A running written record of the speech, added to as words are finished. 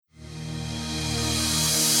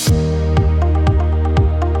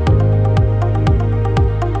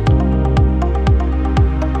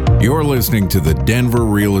You're listening to the Denver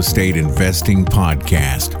Real Estate Investing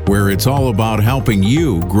Podcast, where it's all about helping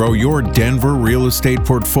you grow your Denver real estate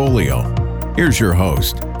portfolio. Here's your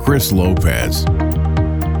host, Chris Lopez.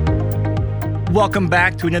 Welcome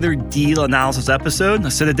back to another deal analysis episode.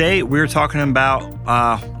 So today we're talking about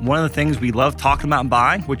one of the things we love talking about and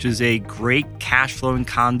buying, which is a great cash flowing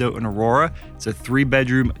condo in Aurora. It's a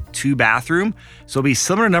 3-bedroom, 2-bathroom. So it'll be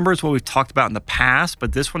similar numbers to what we've talked about in the past,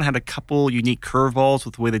 but this one had a couple unique curveballs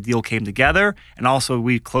with the way the deal came together. And also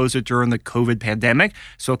we closed it during the COVID pandemic.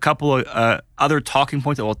 So a couple of other talking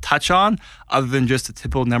points that we'll touch on other than just the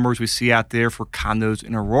typical numbers we see out there for condos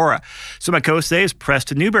in Aurora. So my co-host today is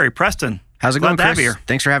Preston Newberry. Preston. How's it going, Chris?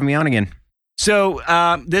 Thanks for having me on again. So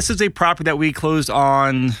this is a property that we closed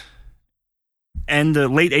on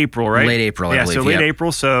late April, right? Late April, I believe. So late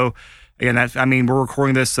April. So again, we're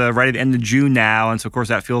recording this right at the end of June now, and so of course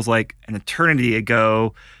that feels like an eternity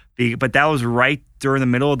ago. But that was right during the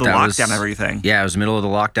middle of the lockdown and everything. Yeah, it was the middle of the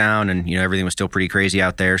lockdown, and everything was still pretty crazy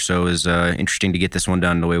out there. So it was interesting to get this one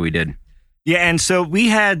done the way we did. Yeah, and so we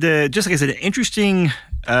had just like I said, interesting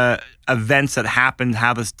events that happened,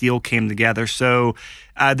 how this deal came together. So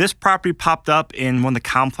this property popped up in one of the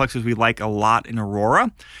complexes we like a lot in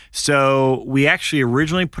Aurora. So we actually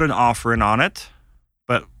originally put an offer in on it,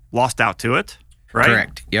 but lost out to it. Right?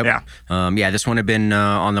 Correct. Yep. Yeah. This one had been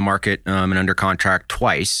on the market and under contract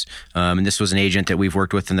twice. And this was an agent that we've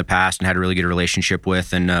worked with in the past and had a really good relationship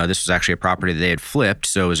with. And this was actually a property that they had flipped,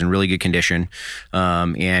 so it was in really good condition.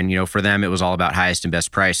 And for them, it was all about highest and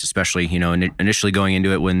best price, especially initially going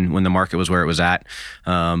into it when the market was where it was at.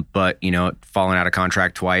 But falling out of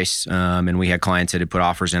contract twice, and we had clients that had put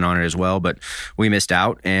offers in on it as well, but we missed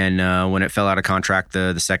out. And when it fell out of contract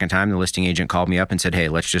the second time, the listing agent called me up and said, "Hey,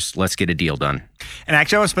 let's get a deal done." And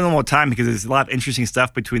actually, I want to spend a little more time because there's a lot of interesting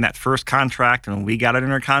stuff between that first contract and when we got it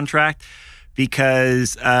under contract.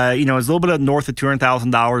 Because it was a little bit north of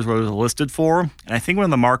 $200,000 what it was listed for, and I think we're in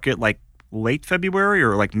the market like late February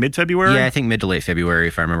or like mid-February. Yeah, I think mid to late February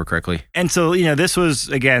if I remember correctly. And so this was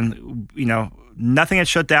again, nothing had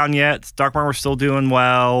shut down yet. Stock market was still doing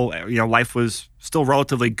well. Life was still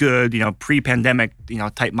relatively good. Pre-pandemic,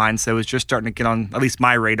 type mindset. It was just starting to get on at least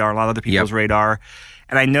my radar, a lot of other people's radar.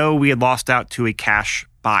 And I know we had lost out to a cash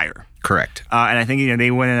buyer. Correct. And I think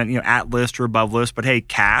they went in at list or above list. But hey,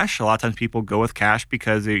 cash. A lot of times people go with cash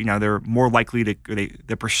because they're more likely to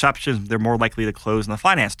the perception they're more likely to close in the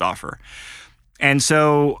financed offer. And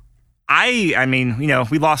so we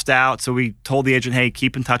lost out. So we told the agent, hey,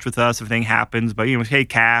 keep in touch with us if anything happens. But hey,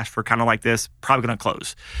 cash for kind of like this, probably going to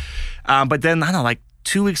close. But then I don't know, like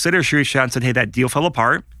 2 weeks later, she reached out and said, hey, that deal fell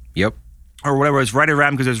apart. Yep. Or whatever, it was right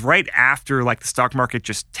around because it was right after like the stock market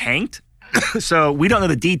just tanked. So we don't know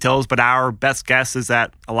the details, but our best guess is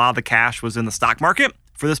that a lot of the cash was in the stock market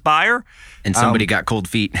for this buyer. And somebody got cold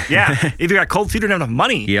feet. Yeah. Either got cold feet or didn't have enough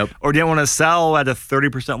money. Yep. Or didn't want to sell at a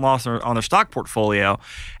 30% loss on their stock portfolio.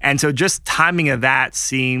 And so just timing of that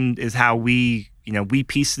is how we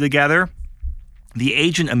pieced it together. The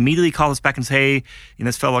agent immediately called us back and said, hey,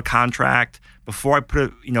 this fell a contract. Before I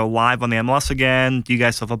put it, live on the MLS again, do you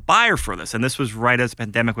guys have a buyer for this? And this was right as the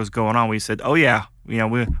pandemic was going on. We said, oh yeah, we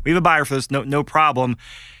have a buyer for this, no problem.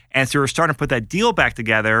 And so we're starting to put that deal back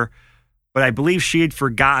together. But I believe she had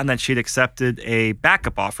forgotten that she had accepted a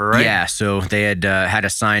backup offer, right? Yeah, so they had had a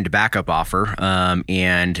signed backup offer,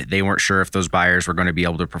 and they weren't sure if those buyers were going to be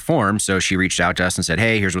able to perform. So she reached out to us and said,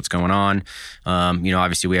 hey, here's what's going on.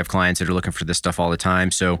 Obviously we have clients that are looking for this stuff all the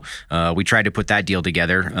time. So we tried to put that deal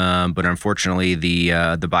together. But unfortunately,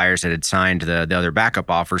 the buyers that had signed the other backup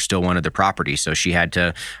offer still wanted the property. So she had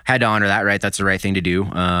to honor that, right? That's the right thing to do.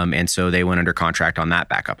 And so they went under contract on that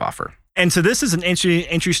backup offer. And so this is an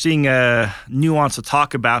interesting nuance to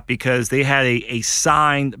talk about because they had a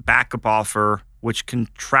signed backup offer, which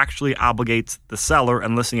contractually obligates the seller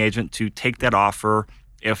and listing agent to take that offer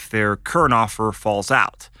if their current offer falls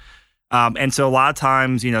out. And so a lot of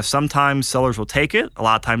times, sometimes sellers will take it. A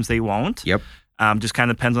lot of times they won't. Yep. Just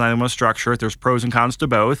kind of depends on how they want to structure it. There's pros and cons to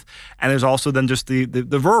both. And there's also then just the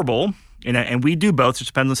verbal, and we do both. It just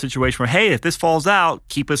depends on the situation where, hey, if this falls out,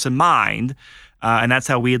 keep us in mind. And that's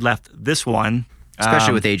how we had left this one.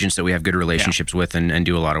 Especially with agents that we have good relationships with and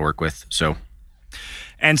do a lot of work with.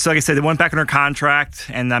 And so like I said, they went back under contract.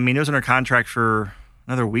 And it was under contract for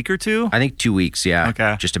another week or two? I think 2 weeks, yeah.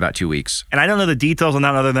 Okay. Just about 2 weeks. And I don't know the details on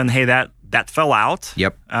that other than, hey, that fell out.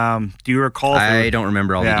 Yep. Do you recall? I don't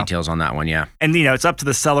remember all the details on that one, yeah. And, it's up to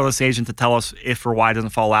the sellerless agent to tell us if or why it doesn't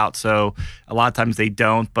fall out. So a lot of times they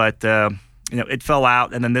don't. But, it fell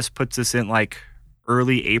out. And then this puts us in like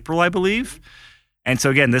early April, I believe. And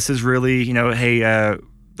so, again, this is really, the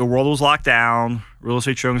world was locked down. Real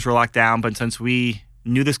estate showings were locked down. But since we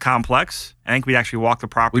knew this complex. I think we'd actually walked the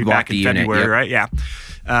property back in February, right? Yeah.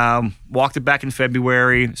 Walked it back in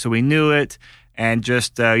February, so we knew it. And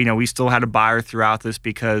just, we still had a buyer throughout this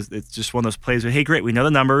because it's just one of those plays where, hey, great, we know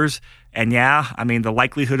the numbers. And the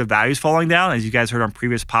likelihood of values falling down, as you guys heard on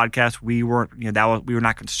previous podcasts, we were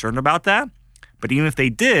not concerned about that. But even if they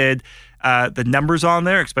did, the numbers on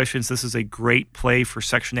there, especially since this is a great play for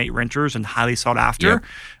Section 8 renters and highly sought after,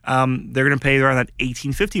 they're going to pay around that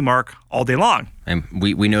 $1,850 mark all day long. And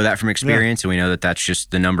we know that from experience, and we know that that's just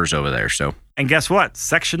the numbers over there. So, and guess what?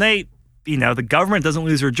 Section 8, the government doesn't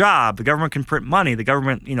lose their job. The government can print money. The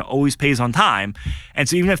government, always pays on time. And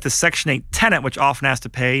so even if the Section 8 tenant, which often has to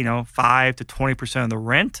pay, 5 to 20% of the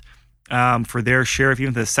rent for their share, if even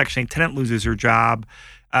if the Section 8 tenant loses their job,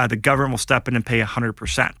 the government will step in and pay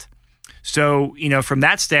 100%. So, from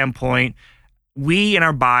that standpoint, we and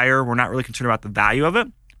our buyer were not really concerned about the value of it,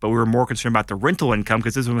 but we were more concerned about the rental income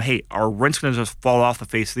because this is when, hey, our rent's going to just fall off the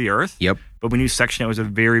face of the earth. Yep. But we knew Section 8 was a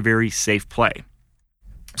very, very safe play.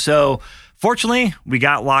 So, fortunately, we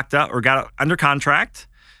got locked up or got under contract,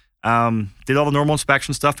 did all the normal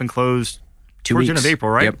inspection stuff and closed 2 towards weeks. the end of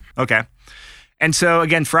April, right? Yep. Okay. And so,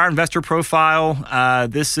 again, for our investor profile,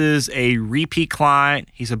 this is a repeat client.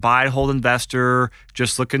 He's a buy and hold investor,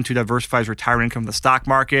 just looking to diversify his retirement income from the stock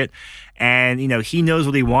market. And, he knows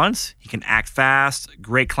what he wants. He can act fast,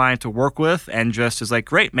 great client to work with, and just is like,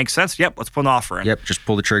 great, makes sense. Yep, let's put an offer in. Yep, just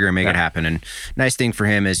pull the trigger and make it happen. And nice thing for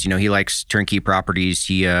him is, he likes turnkey properties.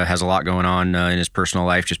 He has a lot going on in his personal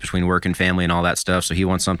life, just between work and family and all that stuff. So he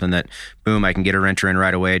wants something that, boom, I can get a renter in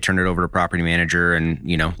right away, turn it over to a property manager, and,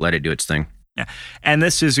 let it do its thing. Yeah. And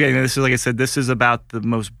this is, like I said, this is about the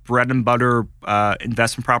most bread and butter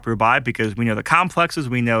investment property to buy because we know the complexes.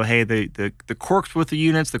 We know, hey, the quirks with the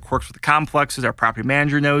units, the quirks with the complexes. Our property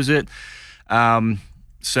manager knows it.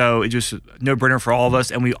 So it's just a no-brainer for all of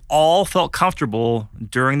us. And we all felt comfortable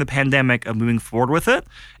during the pandemic of moving forward with it.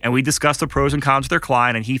 And we discussed the pros and cons with their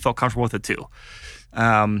client, and he felt comfortable with it too.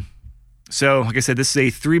 So, like I said, this is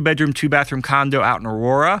a 3-bedroom, 2-bathroom condo out in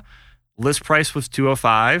Aurora. List price was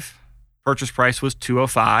 $205. Purchase price was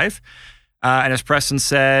 $205. And as Preston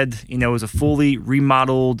said, it was a fully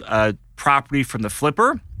remodeled property from the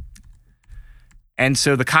flipper. And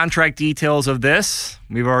so the contract details of this,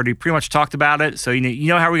 we've already pretty much talked about it. So you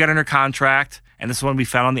know how we got under contract, and this is one we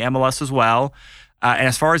found on the MLS as well. And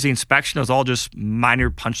as far as the inspection, it was all just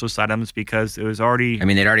minor punch list items because it was already...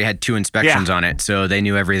 they'd already had 2 inspections on it, so they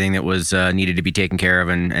knew everything that was needed to be taken care of,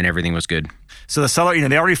 and everything was good. So the seller,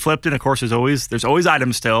 they already flipped it. Of course, there's always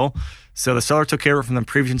items still. So the seller took care of it from the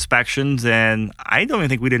previous inspections, and I don't even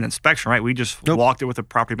think we did an inspection, right? We just walked it with the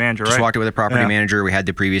property manager, right? Just walked it with the property manager. We had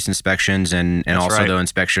the previous inspections and also the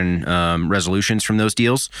inspection resolutions from those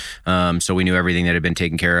deals. So we knew everything that had been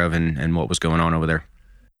taken care of and what was going on over there.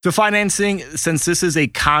 So financing, since this is a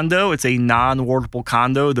condo, it's a non-awardable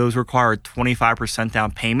condo, those require a 25%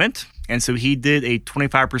 down payment. And so he did a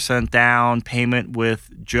 25% down payment with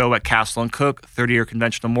Joe at Castle & Cook, 30-year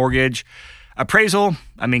conventional mortgage. Appraisal,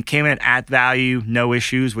 came in at value, no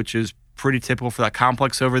issues, which is pretty typical for that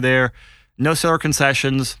complex over there. No seller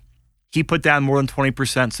concessions. He put down more than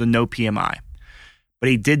 20%, so no PMI. But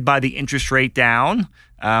he did buy the interest rate down.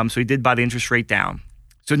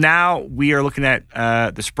 So now we are looking at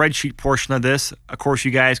the spreadsheet portion of this. Of course,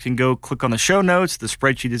 you guys can go click on the show notes. The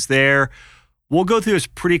spreadsheet is there. We'll go through this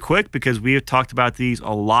pretty quick because we have talked about these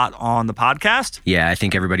a lot on the podcast. Yeah, I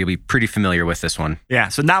think everybody will be pretty familiar with this one. Yeah,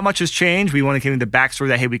 so not much has changed. We want to get into the backstory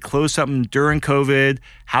that, hey, we closed something during COVID,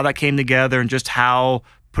 how that came together, and just how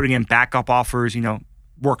putting in backup offers,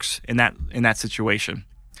 works in that situation.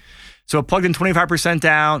 So plugged in 25%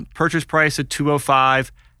 down, purchase price at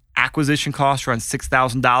 $205, acquisition cost around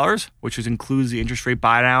 $6,000, which includes the interest rate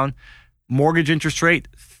buy down. Mortgage interest rate,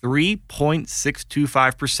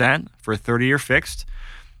 3.625% for a 30-year fixed.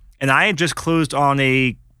 And I had just closed on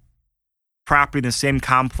a property in the same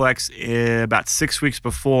complex about 6 weeks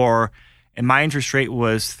before, and my interest rate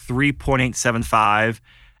was 3.875.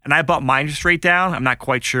 And I bought my interest rate down. I'm not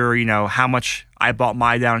quite sure, how much I bought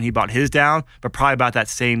my down and he bought his down, but probably about that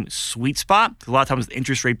same sweet spot. A lot of times with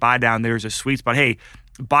interest rate buy down, there's a sweet spot. Hey,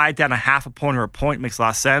 buy it down a half a point or a point makes a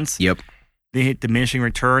lot of sense. Yep. They hit diminishing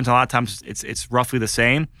returns. A lot of times it's roughly the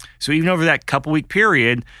same. So even over that couple week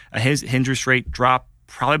period, his interest rate dropped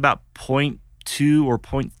probably about 0.2 or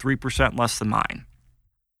 0.3% less than mine.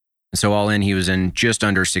 So all in, he was in just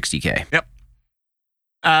under $60K. Yep.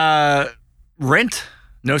 Rent,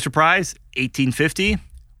 no surprise, $1,850.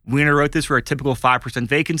 We underwrote this for a typical 5%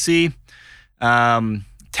 vacancy.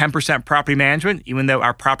 10% property management, even though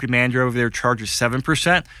our property manager over there charges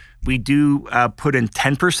 7%, we do put in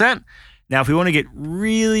 10%. Now, if we want to get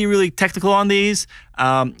really, really technical on these,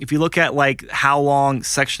 if you look at like how long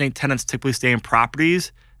Section 8 tenants typically stay in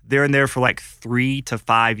properties, they're in there for like 3 to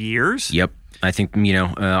 5 years. Yep. I think,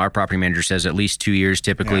 our property manager says at least 2 years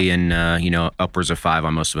typically, and, upwards of 5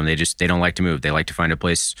 on most of them. They don't like to move. They like to find a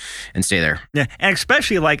place and stay there. Yeah. And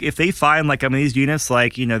especially like if they find like, these units,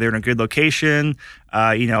 like, they're in a good location,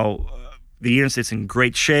 the units, it's in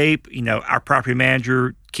great shape. Our property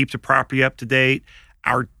manager keeps the property up to date.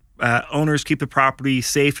 Our owners keep the property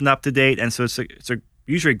safe and up to date. And so it's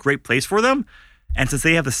usually a great place for them. And since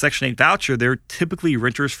they have the Section 8 voucher, they're typically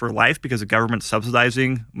renters for life because the government's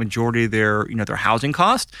subsidizing majority of their housing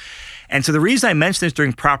cost. And so the reason I mentioned this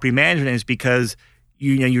during property management is because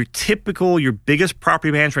your biggest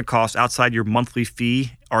property management costs outside your monthly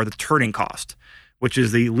fee are the turning cost, which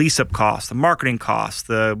is the lease-up cost, the marketing cost,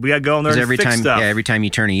 we got to go in there and fix stuff. Yeah, every time you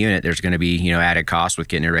turn a unit, there's going to be added cost with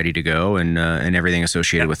getting it ready to go and everything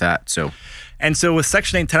associated with that. So with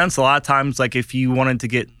Section 8 tenants, a lot of times, like if you wanted to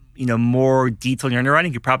get more detail in your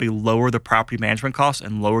underwriting, you could probably lower the property management costs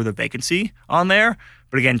and lower the vacancy on there.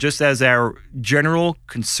 But again, just as our general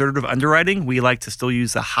conservative underwriting, we like to still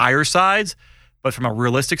use the higher sides. But from a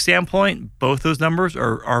realistic standpoint, both those numbers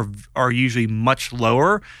are usually much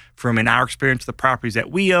lower. From in our experience, the properties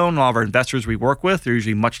that we own, all of our investors we work with, they're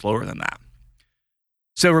usually much lower than that.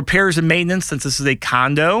 So repairs and maintenance, since this is a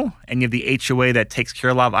condo and you have the HOA that takes care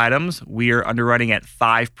of a lot of items, we are underwriting at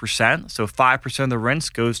 5%. So 5% of the rents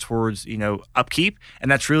goes towards, upkeep.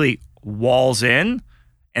 And that's really walls in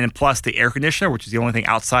and then plus the air conditioner, which is the only thing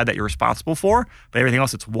outside that you're responsible for. But everything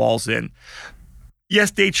else, it's walls in.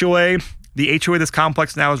 Yes, the HOA. The HOA of this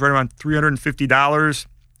complex now is right around $350.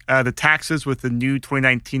 The taxes with the new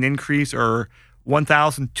 2019 increase are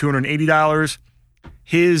 $1,280.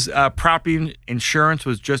 His property insurance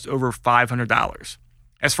was just over $500.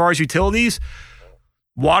 As far as utilities,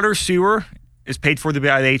 water, sewer is paid for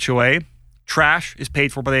by the HOA. Trash is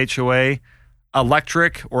paid for by the HOA.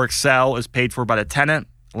 Electric or Excel is paid for by the tenant.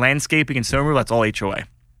 Landscaping and snow removal, that's all HOA.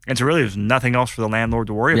 And so really there's nothing else for the landlord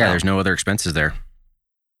to worry about. Yeah, there's no other expenses there.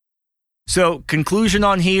 So conclusion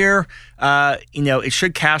on here, it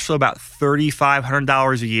should cash flow about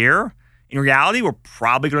 $3,500 a year. In reality, we're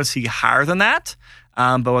probably going to see higher than that.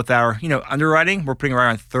 But with our, underwriting, we're putting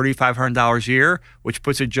around $3,500 a year, which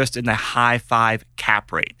puts it just in the high 5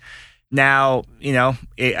 cap rate. Now,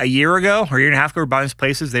 a year ago or a year and a half ago, we were buying these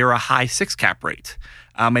places, they were a high 6 cap rate.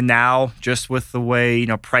 And now, just with the way,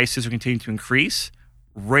 prices are continuing to increase,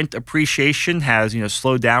 rent appreciation has,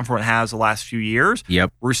 slowed down from what it has the last few years.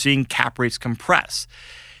 Yep. We're seeing cap rates compress.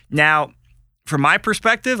 Now, from my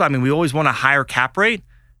perspective, we always want a higher cap rate.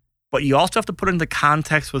 But you also have to put it into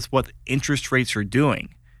context with what interest rates are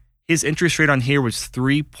doing. His interest rate on here was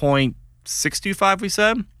 3.625, we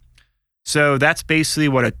said. So that's basically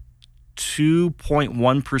what a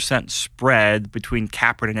 2.1% spread between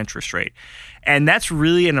cap rate and interest rate. And that's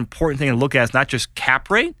really an important thing to look at. It's not just cap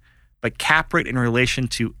rate, but cap rate in relation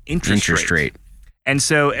to interest rate. And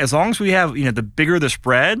so as long as we have, the bigger the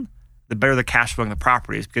spread, the better the cash flow in the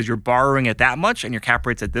properties because you're borrowing at that much and your cap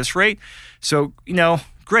rate's at this rate. So,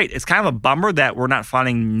 great. It's kind of a bummer that we're not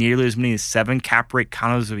finding nearly as many 7 cap rate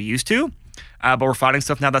condos as we used to. But we're finding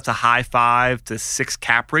stuff now that's a high 5 to 6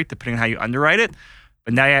 cap rate, depending on how you underwrite it.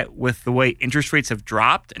 But now with the way interest rates have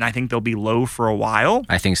dropped, and I think they'll be low for a while.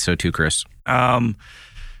 I think so too, Chris. That's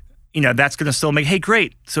going to still make, hey,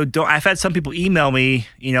 great. So I've had some people email me,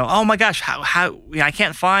 oh my gosh, how I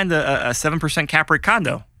can't find a 7% cap rate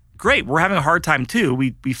condo. Great. We're having a hard time too.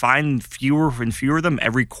 We find fewer and fewer of them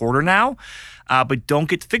every quarter now. But don't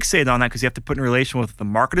get fixated on that because you have to put in relation with what the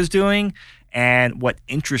market is doing and what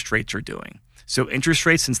interest rates are doing. So interest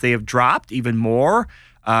rates, since they have dropped even more,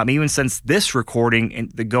 even since this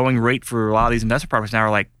recording, the going rate for a lot of these investment properties now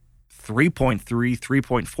are like 3.3,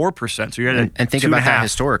 3.4%. So you're at and think about that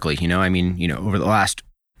historically. Over the last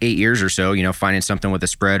 8 years or so, finding something with a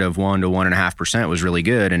spread of 1 to 1.5% was really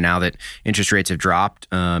good. And now that interest rates have dropped,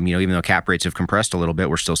 even though cap rates have compressed a little bit,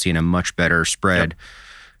 we're still seeing a much better spread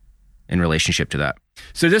in relationship to that.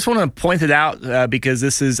 So just want to point it out because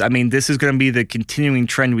this is going to be the continuing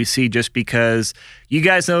trend we see just because you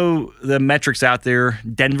guys know the metrics out there.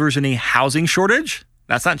 Denver's in a housing shortage.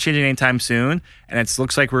 That's not changing anytime soon. And it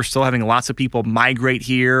looks like we're still having lots of people migrate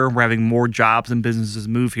here. We're having more jobs and businesses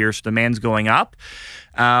move here. So demand's going up.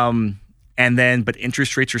 But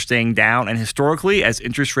interest rates are staying down. And historically, as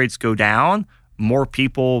interest rates go down, more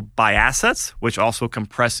people buy assets, which also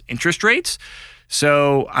compress interest rates.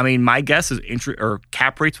 So, my guess is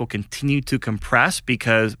cap rates will continue to compress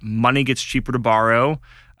because money gets cheaper to borrow.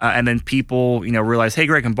 And then people, realize, hey,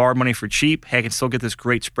 Greg, I can borrow money for cheap. Hey, I can still get this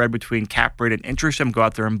great spread between cap rate and interest and go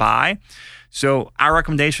out there and buy. So our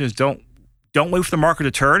recommendation is don't wait for the market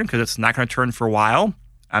to turn, because it's not going to turn for a while.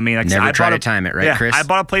 I mean, never try to time it, right, Chris? I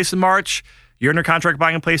bought a place in March. You're under contract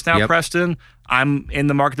buying a place now, Preston. I'm in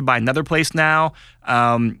the market to buy another place now.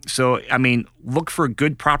 So, I mean, look for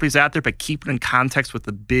good properties out there, but keep it in context with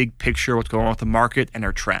the big picture, what's going on with the market and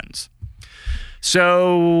their trends.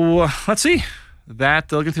 So, let's see.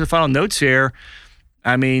 Looking through the final notes here,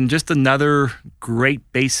 I mean, just another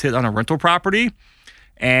great base hit on a rental property.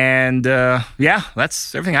 And,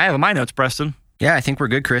 that's everything I have in my notes, Preston. Yeah, I think we're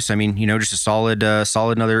good, Chris. I mean, just a solid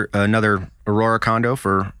another Aurora condo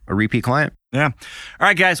for a repeat client. Yeah. All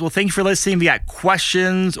right, guys. Well, thank you for listening. If you got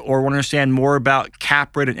questions or want to understand more about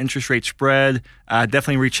cap rate and interest rate spread,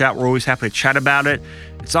 definitely reach out. We're always happy to chat about it.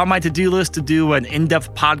 It's on my to-do list to do an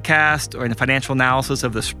in-depth podcast or a financial analysis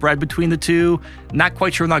of the spread between the two. Not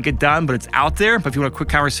quite sure when I'll get done, but it's out there. But if you want a quick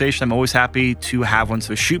conversation, I'm always happy to have one.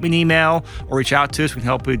 So shoot me an email or reach out to us. We can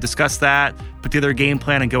help you discuss that, put together a game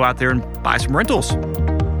plan, and go out there and buy some rentals.